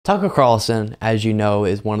Tucker Carlson, as you know,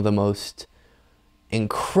 is one of the most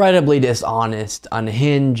incredibly dishonest,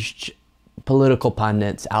 unhinged political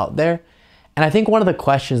pundits out there. And I think one of the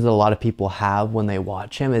questions that a lot of people have when they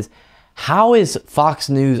watch him is, how is Fox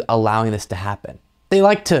News allowing this to happen? They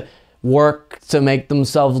like to work to make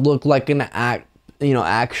themselves look like an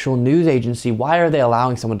actual news agency. Why are they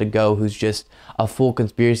allowing someone to go who's just a full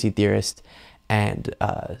conspiracy theorist and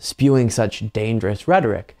spewing such dangerous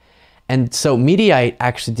rhetoric? And so Mediaite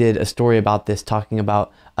actually did a story about this, talking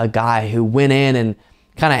about a guy who went in and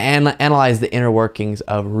kind of analyzed the inner workings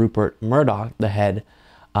of Rupert Murdoch, the head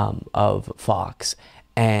of Fox,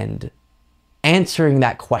 and answering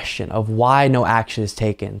that question of why no action is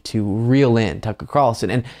taken to reel in Tucker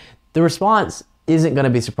Carlson. And the response isn't going to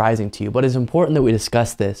be surprising to you, but it's important that we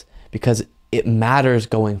discuss this because it matters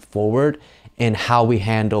going forward in how we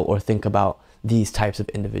handle or think about these types of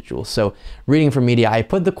individuals. So reading from media, I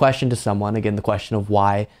put the question to someone, again, the question of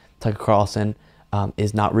why Tucker Carlson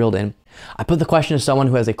is not reeled in. I put the question to someone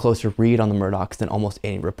who has a closer read on the Murdochs than almost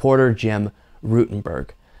any reporter, Jim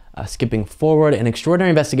Rutenberg. Skipping forward, an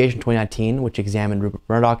extraordinary investigation 2019, which examined Rupert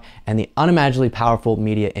Murdoch and the unimaginably powerful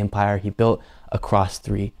media empire he built across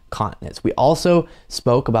 3 continents. We also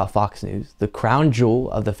spoke about Fox News, the crown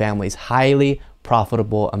jewel of the family's highly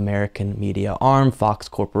profitable American media arm, Fox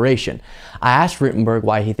Corporation. I asked Rutenberg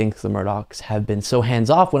why he thinks the Murdochs have been so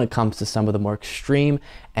hands-off when it comes to some of the more extreme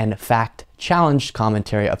and fact-challenged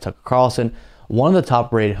commentary of Tucker Carlson, one of the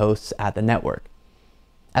top-rated hosts at the network.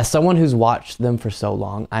 As someone who's watched them for so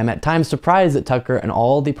long, I'm at times surprised that Tucker and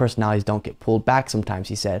all the personalities don't get pulled back sometimes,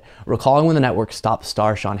 he said, recalling when the network stopped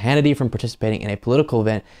star Sean Hannity from participating in a political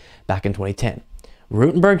event back in 2010.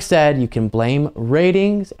 Rutenberg said you can blame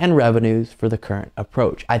ratings and revenues for the current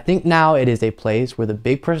approach. I think now it is a place where the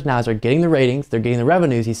big personalities are getting the ratings, they're getting the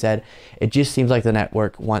revenues, he said. It just seems like the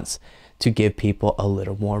network wants to give people a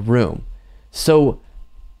little more room. So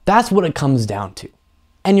that's what it comes down to.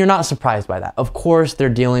 And you're not surprised by that. Of course, they're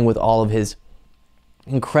dealing with all of his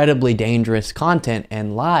incredibly dangerous content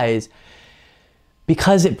and lies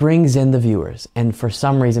because it brings in the viewers. And for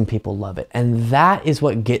some reason, people love it. And that is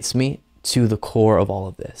what gets me to the core of all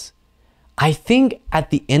of this. I think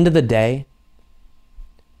at the end of the day,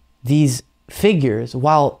 these figures,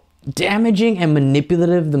 while damaging and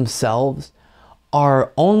manipulative themselves,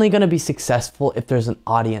 are only going to be successful if there's an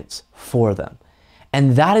audience for them.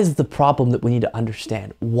 And that is the problem that we need to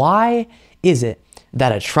understand. Why is it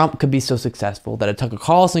that a Trump could be so successful, that a Tucker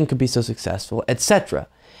Carlson could be so successful, etc.?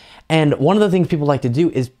 And one of the things people like to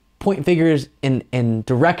do is point figures in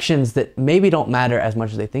directions that maybe don't matter as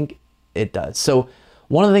much as they think it does. So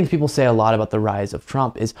one of the things people say a lot about the rise of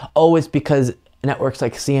Trump is, oh, it's because networks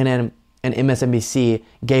like CNN and MSNBC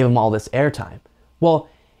gave him all this airtime. Well,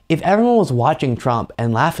 if everyone was watching Trump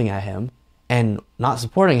and laughing at him and not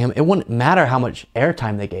supporting him, it wouldn't matter how much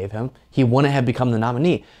airtime they gave him. He wouldn't have become the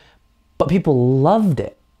nominee. But people loved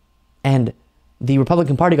it. And the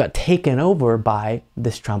Republican Party got taken over by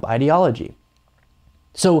this Trump ideology.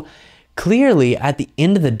 So clearly, at the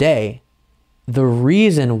end of the day, the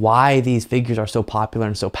reason why these figures are so popular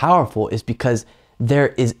and so powerful is because there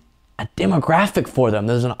is a demographic for them.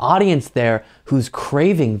 There's an audience there who's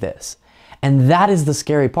craving this. And that is the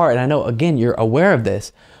scary part. And I know, again, you're aware of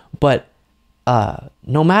this, but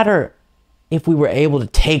no matter if we were able to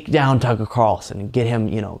take down Tucker Carlson and get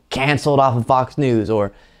him, canceled off of Fox News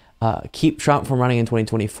or keep Trump from running in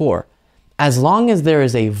 2024, as long as there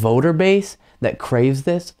is a voter base that craves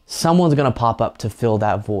this, someone's going to pop up to fill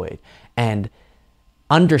that void. And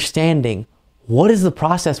understanding what is the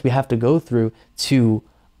process we have to go through to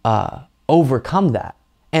overcome that.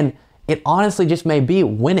 And it honestly just may be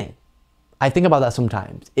winning. I think about that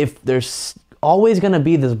sometimes. If there's always going to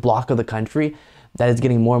be this block of the country that is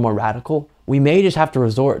getting more and more radical, we may just have to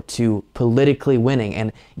resort to politically winning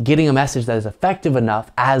and getting a message that is effective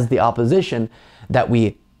enough as the opposition that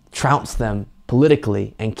we trounce them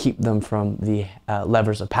politically and keep them from the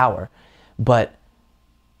levers of power. But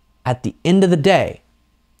at the end of the day,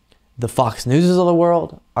 the Fox Newses of the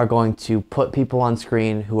world are going to put people on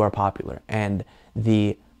screen who are popular, and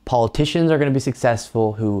the politicians are going to be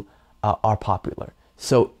successful who are popular.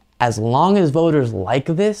 So as long as voters like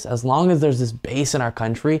this, as long as there's this base in our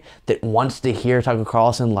country that wants to hear Tucker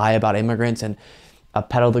Carlson lie about immigrants and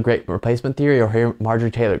peddle the great replacement theory, or hear Marjorie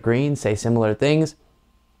Taylor Greene say similar things,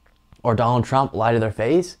 or Donald Trump lie to their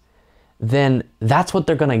face, then that's what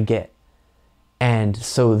they're going to get. And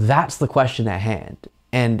so that's the question at hand.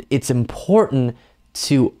 And it's important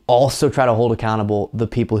to also try to hold accountable the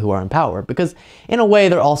people who are in power, because in a way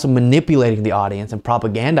they're also manipulating the audience and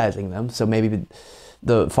propagandizing them. So maybe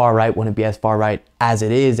the far right wouldn't be as far right as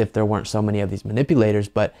it is if there weren't so many of these manipulators.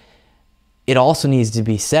 But it also needs to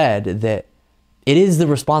be said that it is the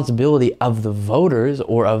responsibility of the voters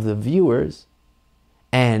or of the viewers,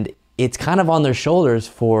 and it's kind of on their shoulders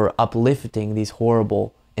for uplifting these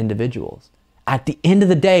horrible individuals. At the end of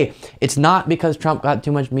the day, it's not because Trump got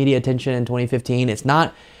too much media attention in 2015. It's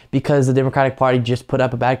not because the Democratic Party just put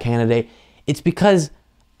up a bad candidate. It's because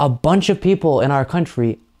a bunch of people in our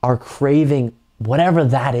country are craving whatever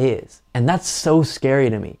that is. And that's so scary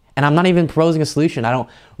to me. And I'm not even proposing a solution. I don't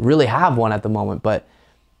really have one at the moment, but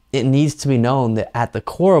it needs to be known that at the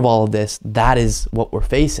core of all of this, that is what we're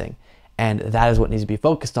facing. And that is what needs to be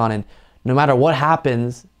focused on. And no matter what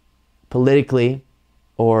happens politically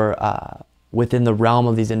or within the realm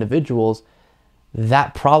of these individuals,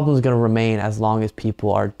 that problem is going to remain as long as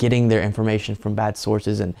people are getting their information from bad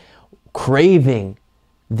sources and craving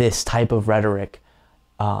this type of rhetoric.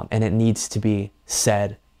 And it needs to be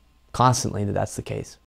said constantly that that's the case.